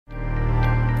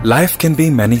Life can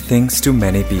be many things to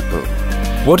many people.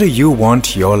 What do you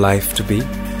want your life to be?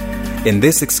 In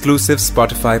this exclusive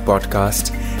Spotify podcast,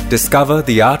 discover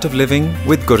the art of living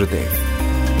with Gurudev.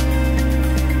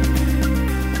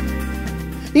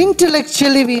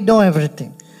 Intellectually, we know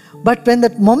everything. But when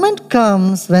that moment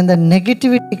comes, when the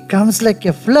negativity comes like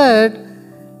a flood,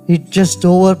 it just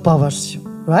overpowers you,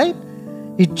 right?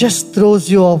 It just throws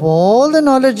you off all the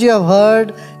knowledge you have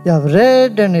heard, you have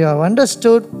read, and you have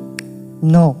understood.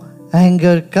 No,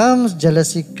 anger comes,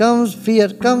 jealousy comes, fear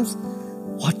comes.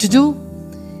 What to do?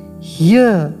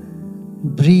 Here,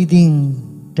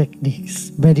 breathing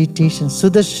techniques, meditation,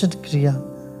 Sudarshan Kriya.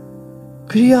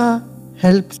 Kriya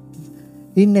helps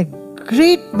in a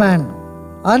great manner,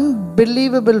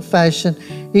 unbelievable fashion.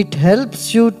 It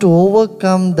helps you to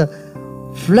overcome the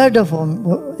flood of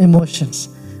emotions.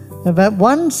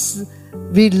 Once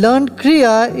we learned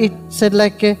Kriya, it's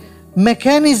like a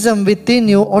mechanism within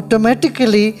you.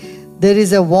 Automatically, there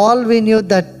is a valve in you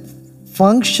that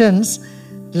functions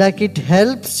like it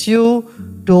helps you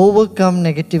to overcome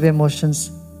negative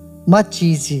emotions much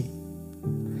easier.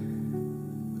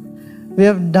 We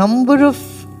have number of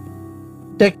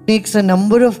techniques, a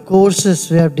number of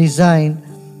courses we have designed.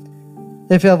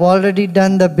 If you have already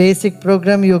done the basic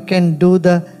program, you can do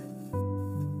the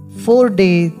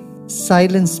 4-day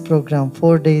silence program,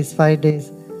 4 days, 5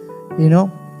 days,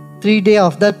 3 day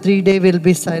of that 3 day will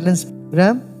be silence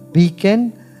program.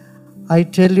 Weekend, I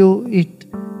tell you, it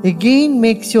again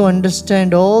makes you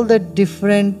understand all the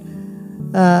different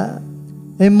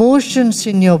emotions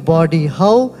in your body,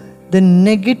 how the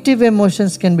negative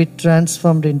emotions can be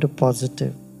transformed into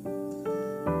positive.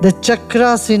 The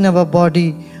chakras in our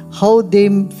body, how they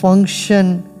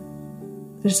function.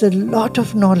 There's a lot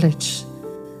of knowledge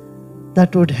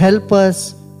that would help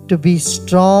us to be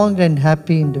strong and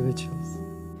happy individuals.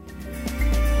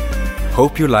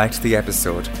 Hope you liked the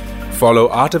episode. Follow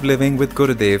Art of Living with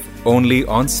Gurudev only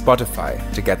on Spotify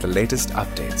to get the latest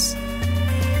updates.